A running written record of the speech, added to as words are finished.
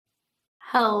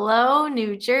Hello,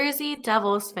 New Jersey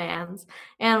Devils fans,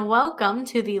 and welcome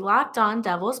to the Locked On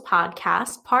Devils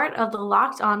podcast, part of the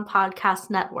Locked On Podcast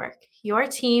Network, your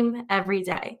team every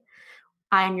day.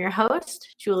 I'm your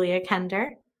host, Julia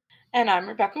Kender. And I'm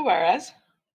Rebecca Juarez.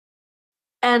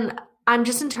 And I'm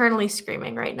just internally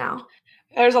screaming right now.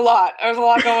 There's a lot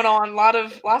going on, a lot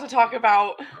to talk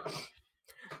about.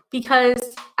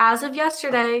 Because as of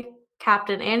yesterday,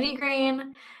 Captain Andy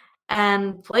Green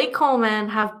and Blake Coleman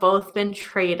have both been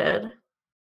traded.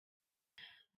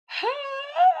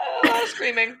 A lot of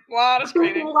screaming. A lot of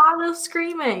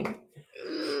screaming.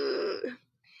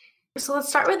 So let's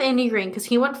start with Andy Green because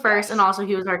he went first, yes. And also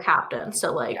he was our captain.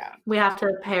 So, we have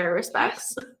to pay our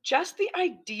respects. Just the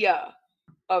idea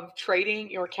of trading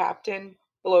your captain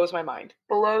blows my mind.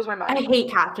 I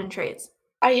hate captain trades.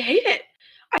 I hate it.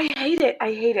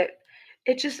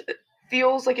 It just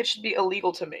feels like it should be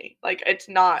illegal to me. Like, it's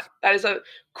not. That is a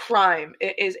crime.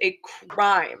 It is a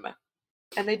crime.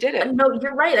 And they did it. No,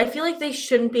 you're right. I feel like they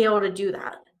shouldn't be able to do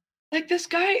that. Like, this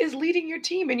guy is leading your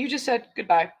team, and you just said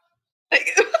goodbye.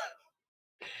 Like,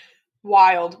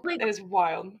 wild. It is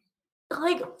wild.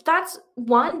 Like, that's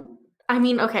one. I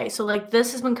mean, okay, so,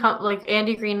 this has been,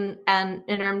 Andy Green and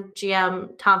interim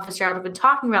GM Tom Fitzgerald have been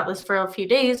talking about this for a few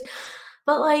days,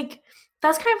 but,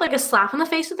 that's kind of like a slap in the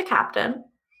face of the captain.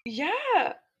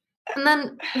 Yeah. And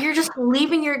then you're just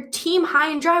leaving your team high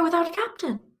and dry without a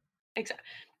captain. Exactly.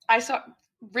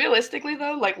 Realistically,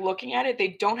 though, looking at it, they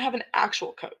don't have an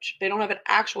actual coach. They don't have an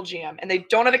actual GM, and they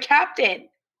don't have a captain.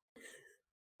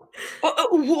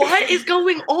 What is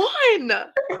going on?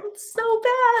 It's so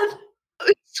bad.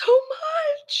 It's so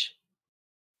much.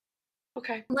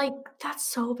 Okay. That's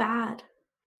so bad.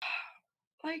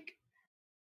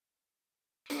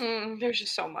 There's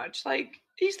just so much.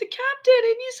 He's the captain,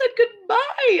 and you said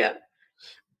goodbye.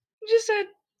 You just said,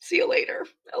 see you later.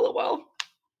 LOL.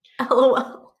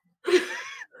 LOL.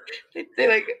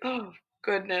 they oh,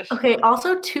 goodness. Okay,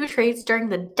 also 2 trades during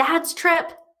the dad's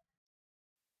trip.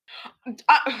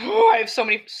 I have so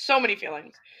many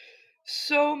feelings.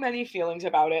 So many feelings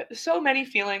about it. So many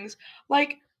feelings.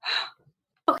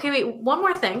 Okay, wait, one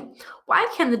more thing. Why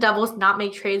can the Devils not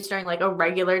make trades during, a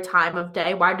regular time of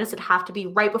day? Why does it have to be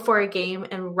right before a game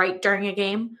and right during a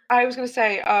game? I was going to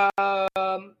say,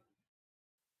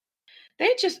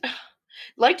 they just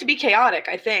like to be chaotic,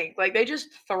 I think. They just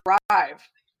thrive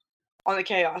on the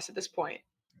chaos at this point.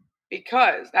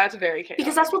 Because that's very chaotic.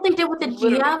 Because that's what they did with the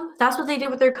GM. That's what they did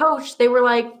with their coach. They were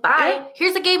like, bye. Yeah.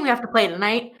 Here's the game we have to play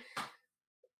tonight.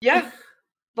 Yeah.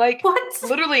 What?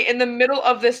 Literally in the middle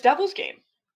of this Devils game.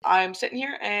 I'm sitting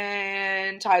here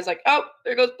and Ty's like, oh,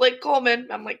 there goes Blake Coleman.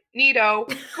 I'm like, neato.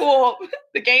 Cool.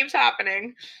 The game's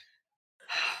happening.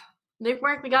 Nick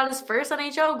Merkley got his first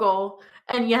NHL goal.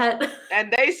 And yet.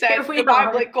 And they said,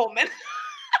 goodbye, Blake Coleman.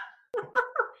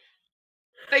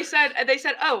 They said,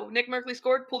 oh, Nick Merkley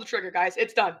scored. Pull the trigger, guys.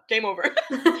 It's done. Game over.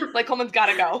 Blake Coleman's got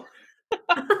to go.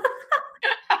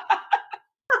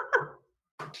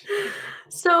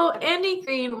 So Andy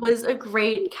Green was a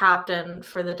great captain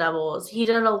for the Devils. He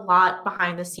did a lot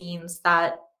behind the scenes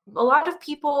that a lot of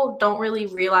people don't really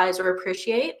realize or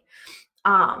appreciate.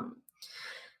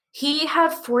 He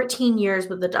had 14 years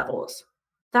with the Devils.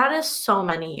 That is so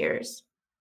many years.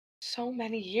 So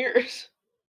many years.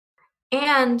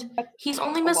 And he's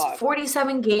only missed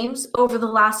 47 games over the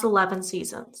last 11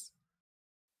 seasons.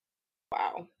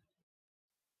 Wow.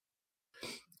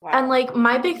 And,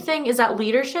 my big thing is that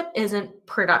leadership isn't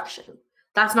production.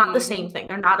 That's not the same thing.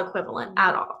 They're not equivalent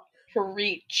at all.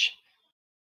 Preach.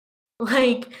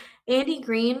 Andy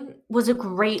Green was a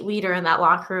great leader in that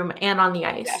locker room and on the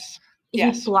ice.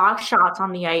 Yes. He blocked shots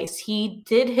on the ice. He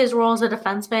did his role as a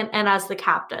defenseman and as the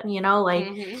captain,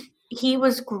 he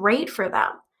was great for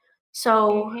them.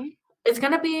 So it's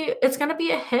gonna be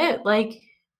a hit.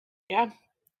 Yeah.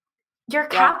 Your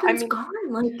captain's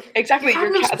gone. Exactly.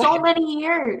 Your captain so many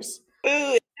years.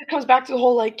 It comes back to the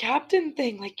whole captain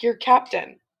thing. Your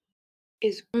captain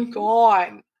is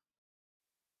gone.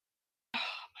 Oh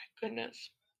my goodness.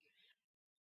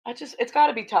 It's got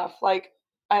to be tough.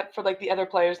 For the other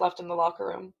players left in the locker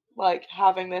room,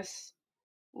 having this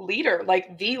leader,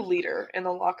 the leader in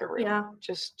the locker room,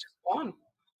 just gone.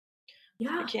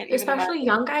 Yeah, especially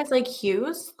young guys like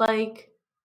Hughes,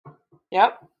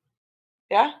 Yep.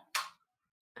 Yeah.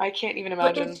 I can't even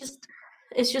imagine.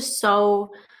 It's just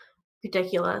so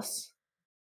ridiculous.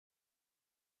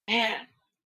 Man,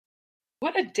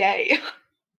 what a day.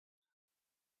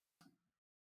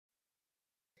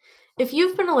 If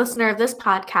you've been a listener of this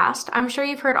podcast, I'm sure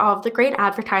you've heard all of the great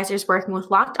advertisers working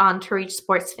with Locked On to reach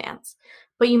sports fans.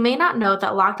 But you may not know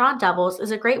that Locked On Devils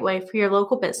is a great way for your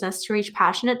local business to reach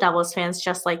passionate Devils fans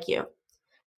just like you.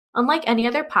 Unlike any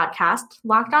other podcast,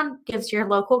 Locked On gives your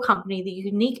local company the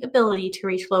unique ability to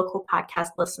reach local podcast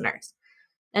listeners.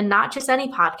 And not just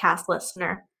any podcast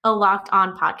listener, a Locked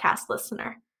On podcast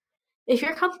listener. If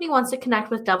your company wants to connect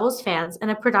with Devils fans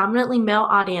and a predominantly male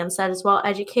audience that is well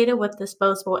educated with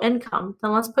disposable income,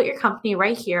 then let's put your company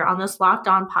right here on this Locked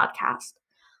On podcast.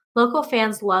 Local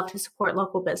fans love to support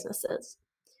local businesses.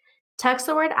 Text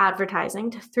the word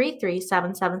advertising to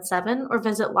 33777 or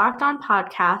visit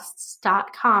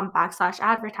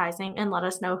lockedonpodcasts.com/advertising and let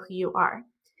us know who you are.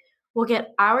 We'll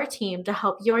get our team to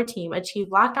help your team achieve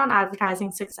Locked On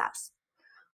advertising success.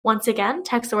 Once again,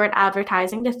 text the word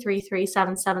advertising to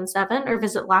 33777 or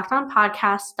visit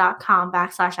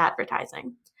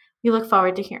lockedonpodcasts.com/advertising. We look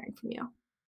forward to hearing from you.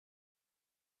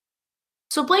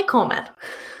 So Blake Coleman.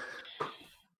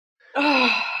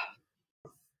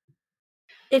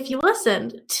 If you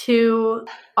listened to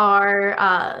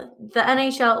our the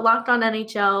NHL Locked On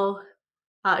NHL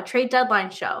trade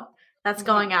deadline show that's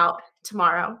going out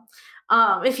tomorrow,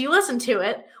 if you listen to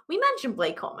it, we mentioned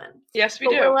Blake Coleman. Yes, we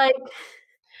do.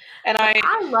 And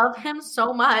I love him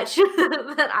so much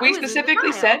that we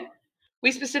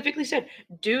specifically said,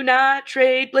 do not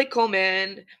trade Blake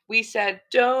Coleman. We said,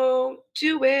 don't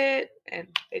do it, and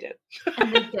they did.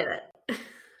 And they did it.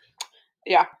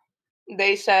 Yeah,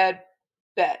 they said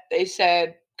bet. They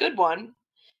said good one,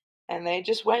 and they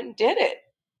just went and did it.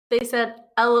 They said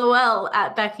LOL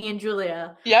at Becky and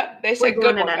Julia. Yep, they said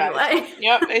good one, guys.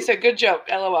 Yep, they said good joke,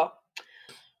 LOL.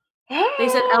 They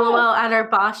said LOL at our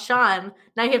boss, Sean.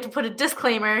 Now you have to put a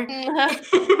disclaimer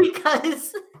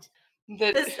because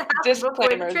the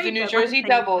disclaimer, the New Jersey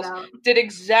Devils did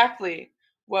exactly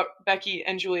what Becky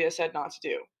and Julia said not to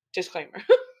do. Disclaimer.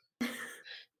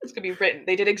 It's going to be written.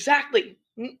 They did exactly.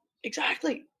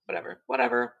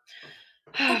 Whatever.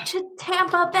 To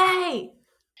Tampa Bay.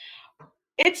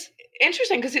 It's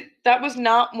interesting because that was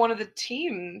not one of the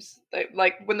teams that,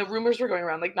 like, when the rumors were going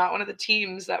around, like, not one of the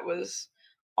teams that was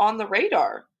on the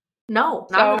radar. No,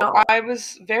 not at all. I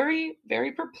was very,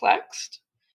 very perplexed.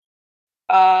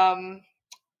 Yeah,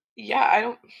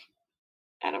 I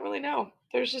don't really know.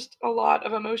 There's just a lot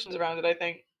of emotions around it, I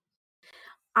think.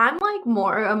 I'm like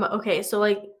more okay, so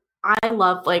like I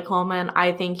love Blake Coleman.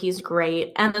 I think he's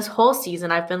great. And this whole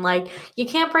season I've been like, you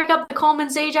can't break up the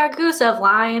Coleman-Zajac Gusev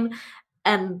line.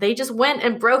 And they just went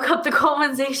and broke up the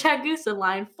Coleman-Zajac Gusev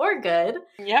line for good.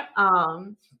 Yep.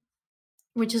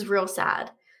 Which is real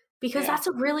sad because that's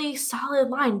a really solid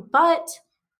line. But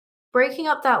breaking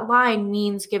up that line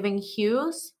means giving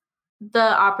Hughes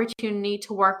the opportunity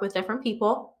to work with different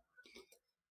people.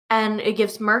 And it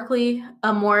gives Merkley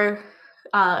a more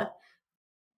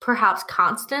perhaps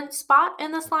constant spot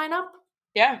in this lineup.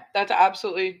 Yeah, that's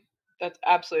absolutely a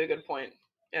good point.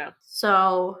 Yeah.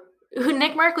 So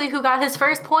Nick Merkley, who got his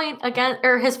first point against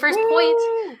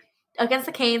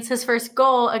the Canes, his first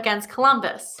goal against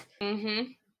Columbus.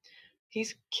 Mm-hmm.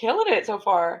 He's killing it so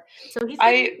far. So he's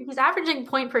averaging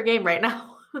point per game right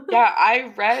now. Yeah,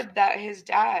 I read that his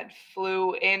dad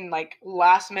flew in like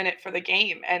last minute for the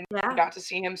game and got to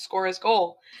see him score his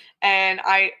goal. And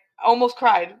I almost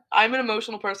cried. I'm an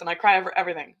emotional person. I cry over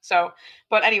everything. So,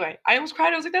 but anyway, I almost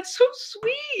cried. I was like, that's so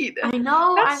sweet. I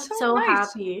know. I'm so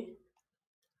happy.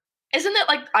 Isn't it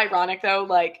like ironic though?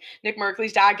 Like Nick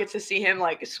Merkley's dad gets to see him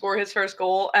like score his first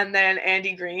goal, and then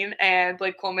Andy Green and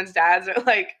Blake Coleman's dads are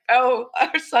like, "Oh,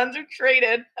 our sons are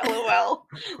traded." LOL.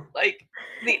 Like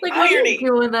the irony. What do you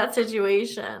do in that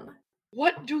situation?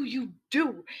 What do you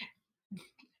do?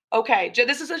 Okay,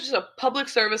 this is just a public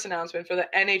service announcement for the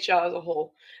NHL as a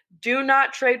whole. Do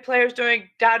not trade players during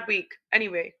Dad Week.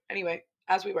 Anyway,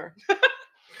 as we were.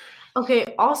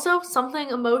 Okay. Also, something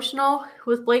emotional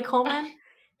with Blake Coleman.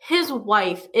 His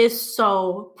wife is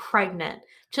so pregnant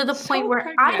to the point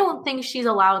where I don't think she's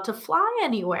allowed to fly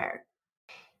anywhere.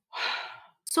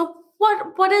 So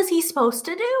what is he supposed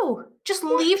to do? Just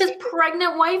leave his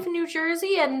pregnant wife in New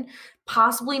Jersey and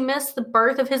possibly miss the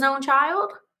birth of his own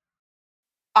child?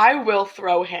 I will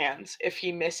throw hands if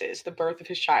he misses the birth of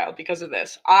his child because of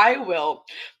this. I will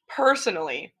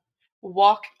personally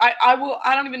walk. I will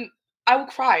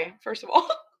cry, first of all.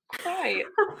 Cry.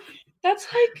 That's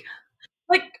like,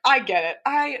 I get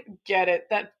it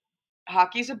that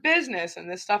hockey's a business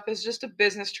and this stuff is just a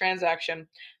business transaction.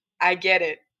 I get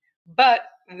it. But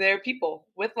they're people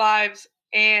with lives,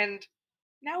 and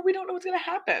now we don't know what's going to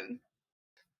happen.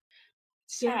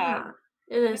 Sad.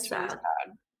 Yeah, it is sad.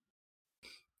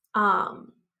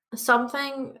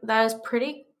 Something that is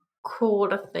pretty cool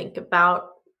to think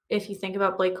about, if you think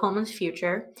about Blake Coleman's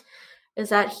future, is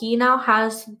that he now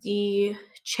has the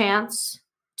chance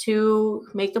to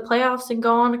make the playoffs and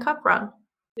go on a cup run.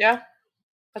 Yeah.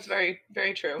 That's very,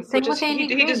 very true. Same with Andy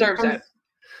He Green, deserves because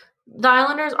it. the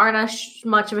Islanders aren't as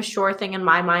much of a sure thing in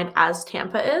my mind as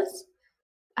Tampa is.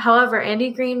 However,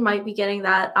 Andy Green might be getting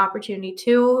that opportunity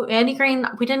too. Andy Green,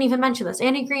 we didn't even mention this.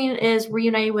 Andy Green is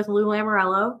reunited with Lou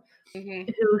Lamoriello,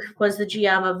 who was the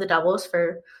GM of the Devils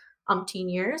for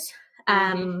umpteen years.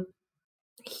 And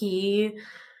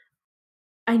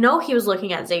I know he was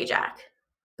looking at Zajac,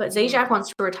 but Zajac wants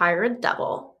to retire a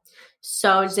Devil.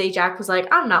 So Zajac was like,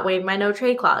 I'm not waiving my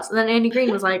no-trade clause. And then Andy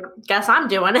Green was like, guess I'm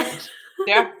doing it.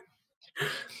 Yeah.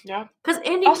 Yeah. Because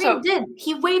Andy Green did.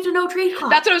 He waived a no-trade clause.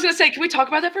 That's what I was going to say. Can we talk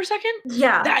about that for a second?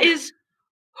 Yeah. That is...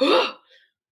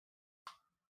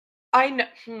 I know.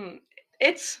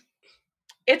 It's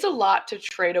a lot to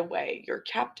trade away your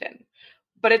captain.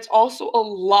 But it's also a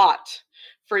lot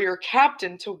for your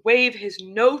captain to waive his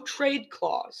no-trade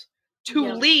clause to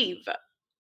leave.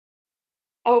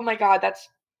 Oh my God, that's...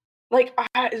 like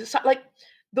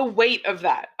the weight of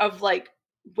that, of like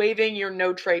waiving your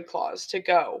no-trade clause to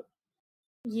go.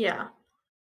 Yeah.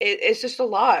 It's just a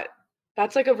lot.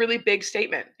 That's like a really big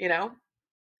statement, you know?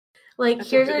 Like,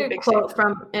 That's here's a quote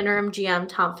from interim GM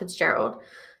Tom Fitzgerald.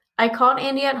 I called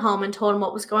Andy at home and told him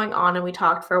what was going on, and we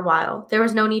talked for a while. There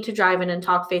was no need to drive in and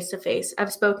talk face-to-face.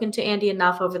 I've spoken to Andy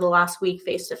enough over the last week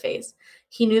face-to-face.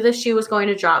 He knew the shoe was going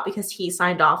to drop because he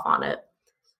signed off on it.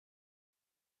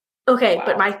 Okay,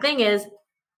 but my thing is,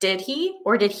 did he,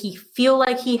 or did he feel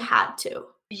like he had to?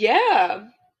 Yeah.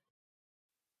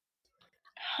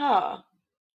 Huh.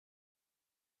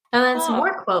 And then some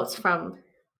more quotes from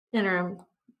interim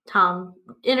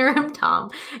GM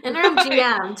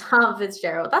Tom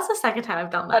Fitzgerald. That's the second time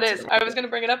I've done that. That is. I was going to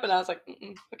bring it up, and I was like,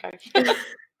 okay.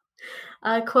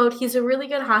 Quote, he's a really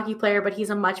good hockey player, but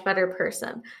he's a much better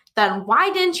person. Then why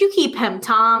didn't you keep him,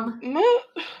 Tom?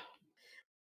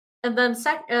 And then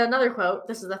another quote.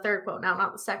 This is the third quote now,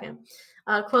 not the second.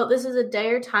 Quote, this is a day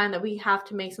or time that we have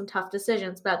to make some tough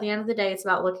decisions, but at the end of the day, it's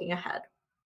about looking ahead.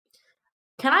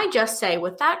 Can I just say,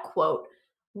 with that quote,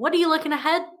 what are you looking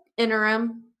ahead,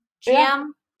 interim GM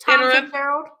Tom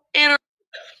Fitzgerald?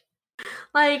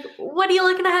 Like, what are you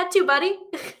looking ahead to, buddy?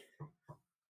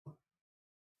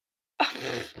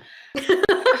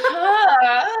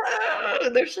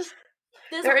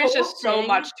 There is just so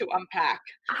much to unpack.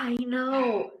 I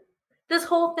know. This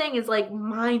whole thing is like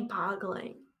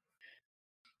mind-boggling.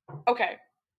 Okay.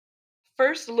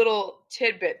 First little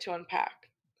tidbit to unpack.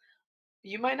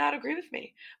 You might not agree with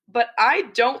me, but I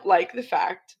don't like the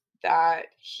fact that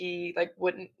he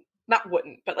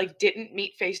didn't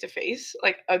meet face to face,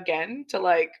 like, again, to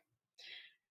like,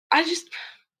 it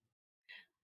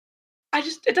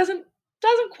doesn't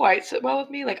quite sit well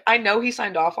with me. Like, I know he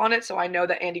signed off on it, so I know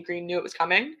that Andy Green knew it was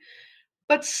coming,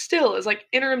 but still, as like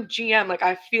interim GM, like,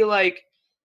 I feel like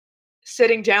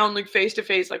sitting down like face to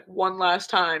face, like, one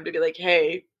last time to be like,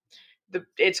 hey,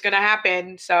 it's gonna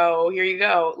happen, so here you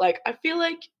go. Like, I feel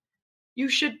like you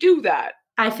should do that.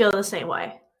 I feel the same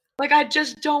way. Like, I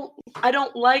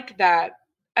don't like that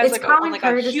as it's like on like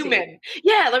a human.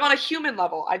 Yeah, like on a human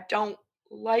level. I don't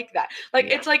like that. Like,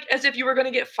 it's like as if you were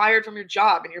gonna get fired from your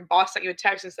job and your boss sent you a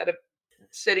text instead of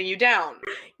sitting you down.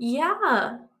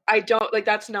 Yeah. I don't like,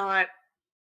 that's not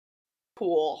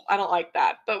cool. I don't like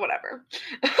that, but whatever.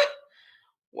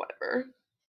 Whatever.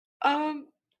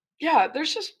 Yeah,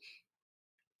 there's just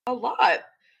a lot.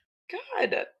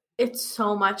 God. It's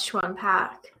so much to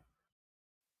unpack.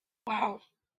 Wow.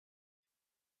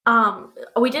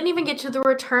 We didn't even get to the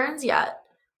returns yet.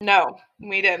 No,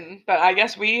 we didn't, but I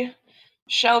guess we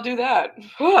shall do that.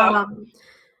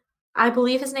 I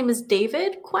believe his name is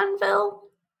David Quenneville.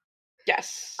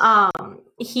 Yes.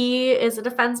 He is a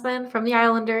defenseman from the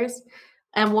Islanders,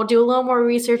 and we'll do a little more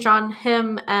research on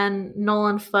him and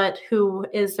Nolan Foote, who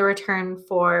is the return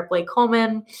for Blake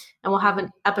Coleman, and we'll have an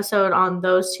episode on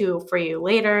those two for you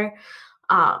later.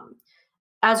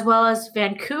 As well as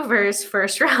Vancouver's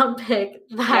first round pick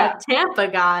that Tampa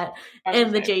got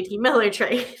in the JT Miller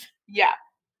trade. Yeah.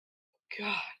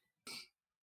 God.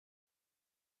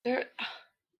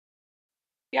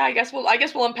 Yeah, I guess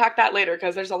we'll unpack that later,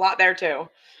 because there's a lot there too.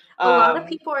 A lot of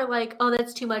people are like, oh,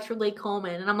 that's too much for Blake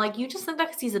Coleman. And I'm like, you just think that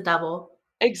because he's a Devil.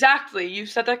 Exactly. You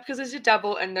said that because he's a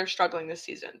Devil and they're struggling this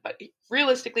season. But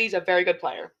realistically, he's a very good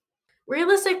player.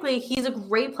 Realistically, he's a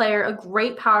great player, a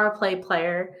great power play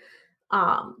player.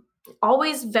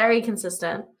 Always very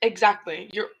consistent. Exactly.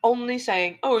 You're only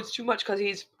saying, oh, it's too much because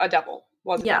he's a Devil.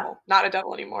 Was a Devil. Not a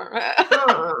Devil anymore.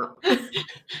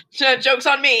 Joke's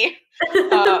on me. I'm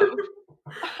going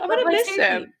to miss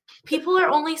him. People are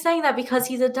only saying that because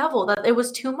he's a Devil, that it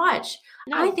was too much.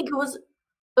 No. I think it was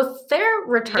a fair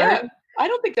return. Yeah, I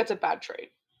don't think that's a bad trade.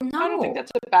 I don't think No.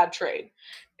 that's a bad trade.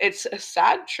 It's a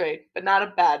sad trade, but not a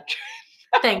bad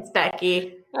trade. Thanks,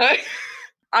 Becky.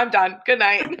 I'm done. Good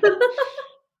night.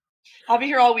 I'll be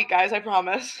here all week, guys. I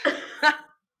promise.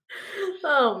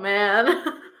 Oh, man.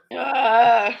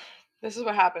 This is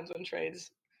what happens when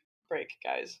trades break,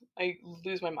 guys. I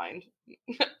lose my mind.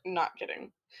 Not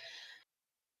kidding.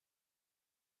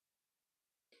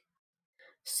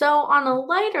 So, on a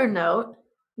lighter note,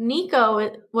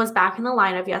 Nico was back in the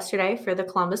lineup yesterday for the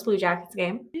Columbus Blue Jackets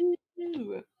game.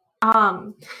 Ooh.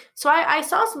 So I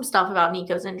saw some stuff about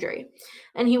Nico's injury,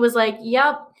 and he was like,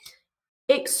 "Yep,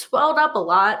 it swelled up a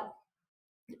lot."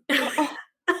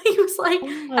 He was like,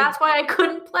 "That's why I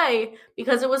couldn't play,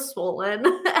 because it was swollen."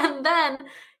 And then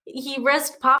he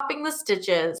risked popping the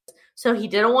stitches. So he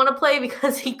didn't want to play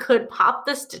because he could pop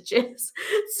the stitches.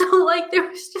 So, like, there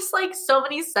was just, like, so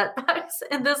many setbacks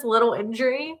in this little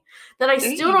injury that I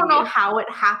still don't know how it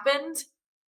happened.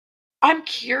 I'm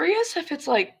curious if it's,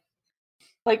 like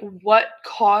what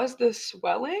caused the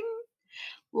swelling?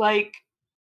 Like,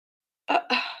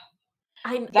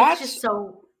 it's just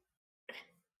so...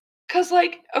 Because,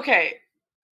 like, okay,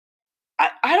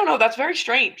 I don't know. That's very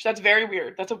strange. That's very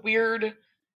weird. That's a weird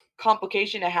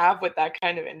complication to have with that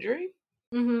kind of injury.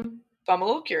 Mm-hmm. So I'm a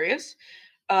little curious.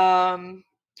 Yeah,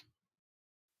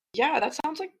 that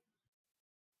sounds like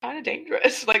kind of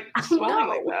dangerous, like swelling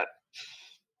like that.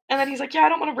 And then he's like, "Yeah, I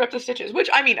don't want to rip the stitches," which,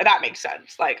 I mean, that makes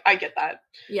sense. Like, I get that.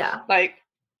 Yeah. Like,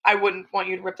 I wouldn't want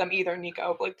you to rip them either,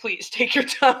 Nico. Like, please take your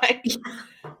time.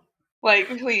 Like,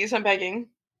 please, I'm begging.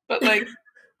 But, like,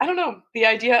 I don't know. The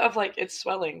idea of, like, it's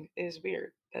swelling is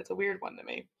weird. That's a weird one to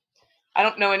me. I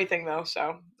don't know anything, though,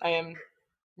 so I am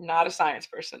not a science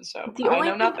person, so I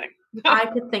know nothing. I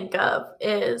could think of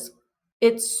is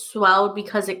it swelled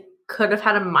because it could have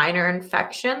had a minor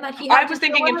infection that he had. I was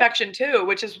thinking infection, too,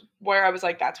 which is where I was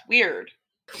like, that's weird.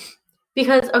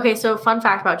 Because, okay, so fun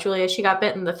fact about Julia, she got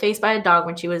bit in the face by a dog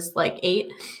when she was, like,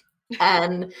 8,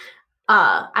 and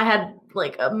I had,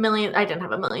 like, I didn't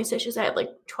have a million stitches, I had,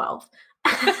 like, 12.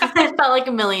 It felt like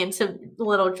a million to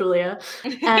little Julia,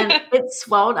 and it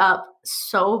swelled up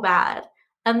so bad,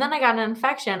 and then I got an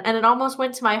infection, and it almost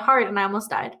went to my heart, and I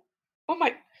almost died. Oh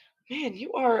my, man,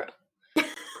 you are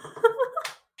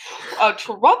a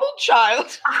troubled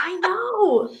child. I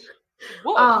know.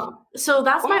 So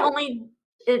that's my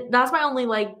only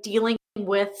like dealing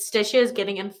with stitches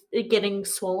getting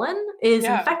swollen is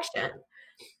infection.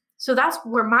 So that's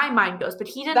where my mind goes, but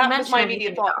he didn't mention my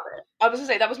immediate thought. About it. I was gonna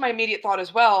say that was my immediate thought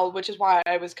as well, which is why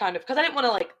I was kind of, because I didn't want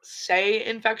to like say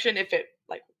infection if it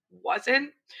like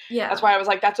wasn't. Yeah. That's why I was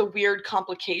like, that's a weird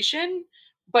complication.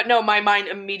 But no, my mind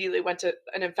immediately went to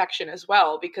an infection as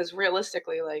well, because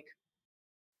realistically, like,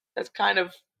 that's kind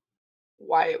of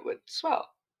why it would swell.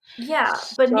 Yeah,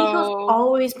 but Nico's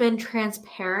always been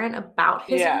transparent about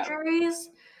his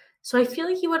injuries. So I feel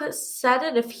like he would have said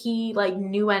it if he like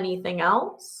knew anything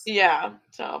else. Yeah,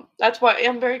 so that's why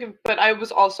I'm very. But I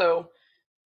was also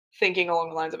thinking along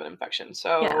the lines of an infection.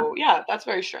 So yeah, that's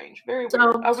very strange. Very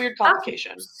weird. A weird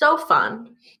complication. So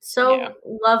fun. So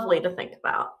lovely to think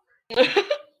about.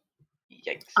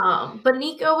 Yikes. But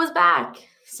Nico was back.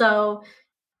 So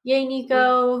yay,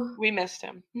 Nico. We missed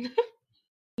him.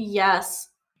 Yes.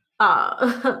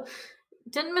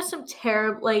 Didn't miss him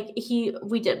terribly.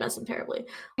 We did miss him terribly.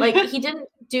 Like, he does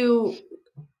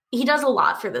a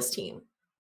lot for this team.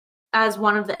 As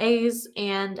one of the A's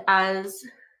and as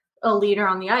a leader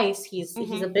on the ice, he's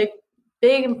a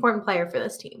big important player for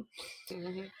this team.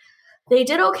 Mm-hmm. They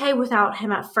did okay without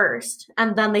him at first,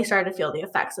 and then they started to feel the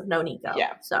effects of no Nico.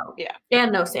 Yeah. So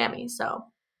and no Sammy. So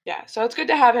yeah. So it's good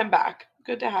to have him back.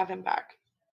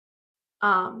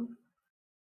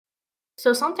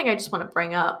 So something I just want to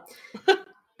bring up,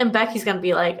 and Becky's going to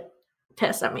be like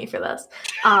pissed at me for this.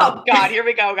 Oh God, here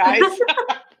we go, guys.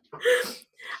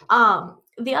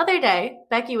 The other day,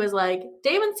 Becky was like,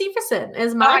 Damon Severson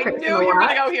is my person. I knew you were going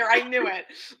to go here. I knew it.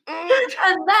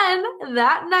 And then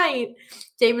that night,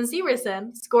 Damon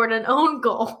Severson scored an own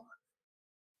goal.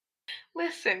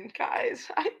 Listen, guys,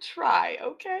 I try,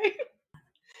 okay?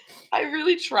 I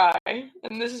really try,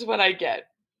 and this is what I get.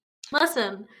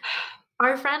 Listen,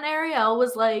 our friend Ariel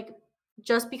was like,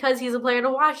 just because he's a player to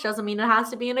watch doesn't mean it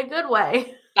has to be in a good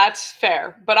way. That's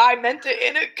fair, but I meant it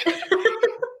in a good way.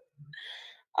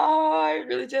 Oh, I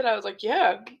really did. I was like,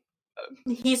 yeah.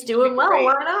 He's doing well,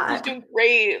 why not? He's doing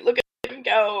great. Look at him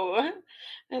go.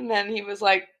 And then he was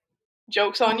like,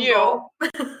 joke's on you.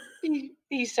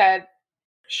 He said,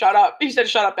 shut up. He said,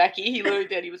 shut up, Becky. He literally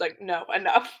did. He was like, no,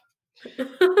 enough.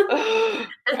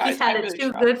 He's had it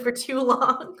too good for too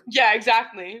long. Yeah,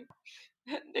 exactly.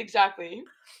 Exactly.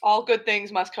 All good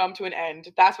things must come to an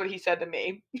end. That's what he said to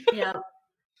me. Yeah.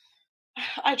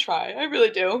 I try. I really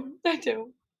do. I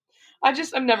do.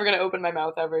 I'm never going to open my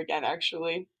mouth ever again,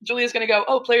 actually. Julia's going to go,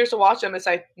 oh, players to watch them, and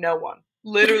say, no one.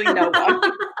 Literally no one.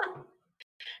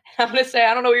 I'm going to say,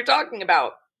 I don't know what you're talking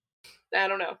about. I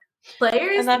don't know.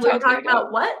 Players? And that's We're how it's going talking to go.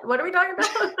 about what? What are we talking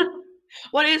about?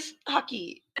 What is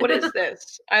hockey? What is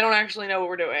this? I don't actually know what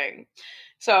we're doing.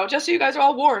 So just so you guys are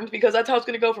all warned, because that's how it's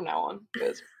going to go from now on.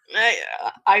 Because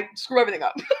I screw everything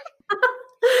up.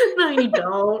 No, you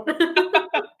don't.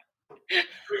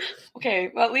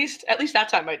 Okay, well, at least that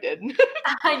time I did.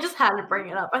 I just had to bring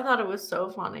it up. I thought it was so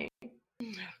funny.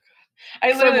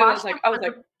 I literally was him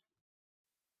like,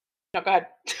 no, go ahead.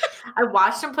 I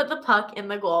watched him put the puck in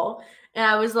the goal, and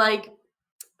I was like,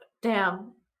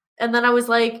 damn. And then I was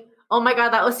like, oh my God,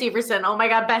 that was Severson. Oh my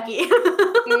God, Becky.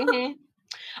 Mm-hmm.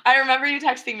 I remember you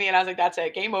texting me, and I was like, that's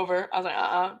it, game over. I was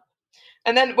like,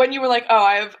 And then when you were like,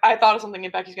 oh, I thought of something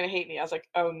and Becky's going to hate me, I was like,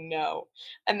 oh no.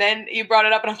 And then you brought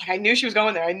it up, and I was like, I knew she was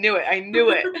going there. I knew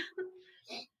it.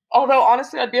 Although,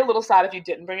 honestly, I'd be a little sad if you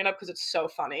didn't bring it up because it's so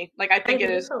funny. Like, I think it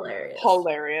is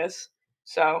hilarious.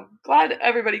 So, glad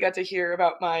everybody got to hear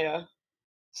about my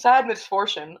sad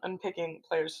misfortune in picking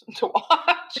players to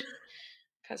watch.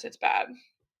 Because it's bad.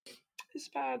 It's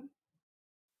bad.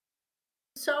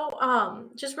 So,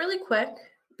 just really quick,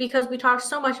 because we talked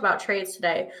so much about trades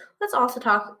today, let's also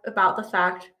talk about the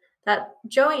fact that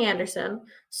Joey Anderson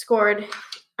scored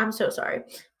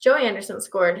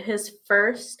his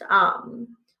first,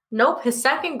 his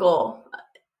second goal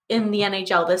in the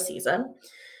NHL this season.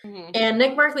 Mm-hmm. And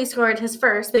Nick Merkley scored his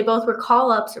first. They both were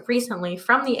call-ups recently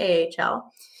from the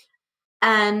AHL.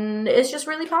 And it's just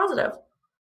really positive.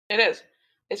 It is.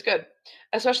 It's good.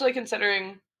 Especially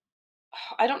considering,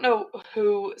 I don't know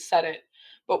who said it,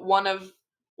 but one of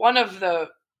the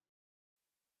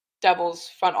Devils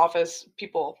front office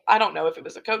people, I don't know if it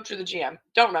was the coach or the GM,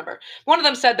 don't remember. One of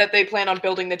them said that they plan on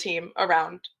building the team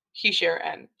around Hischier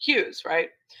and Hughes, right?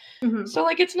 Mm-hmm. So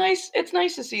like it's nice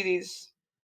to see these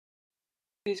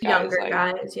guys,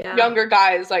 younger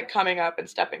guys like coming up and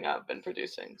stepping up and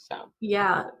producing. So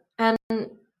yeah, and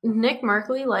Nick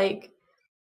Merkley, like,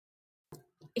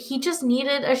 he just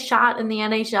needed a shot in the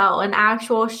NHL, an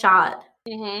actual shot.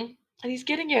 Mm-hmm. And he's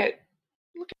getting it.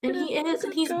 And he is,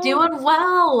 and he's doing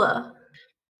well.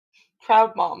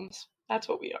 Proud moms. That's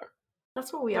what we are.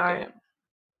 That's what we are.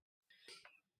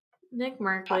 Nick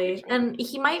Merkley. And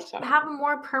he might have a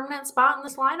more permanent spot in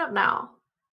this lineup now.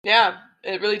 Yeah,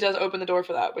 it really does open the door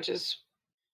for that, which is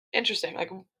interesting.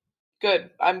 Like,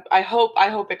 good. I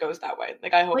hope it goes that way.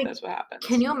 Like, I hope that's what happens.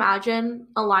 Can you imagine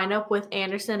a lineup with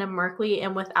Anderson and Merkley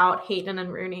and without Hayton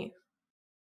and Rooney?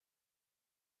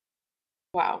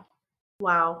 Wow.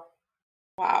 Wow.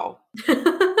 Wow.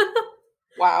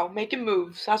 Making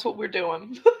moves. That's what we're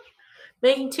doing.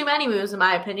 Making too many moves, in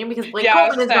my opinion, because Blake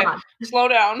Coleman is gone. Slow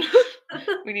down.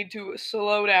 We need to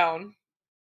slow down.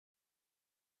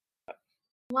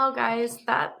 Well, guys,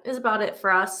 that is about it for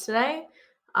us today.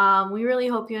 We really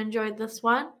hope you enjoyed this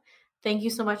one. Thank you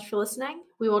so much for listening.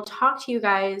 We will talk to you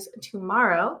guys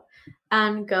tomorrow,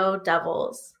 and go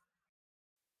Devils.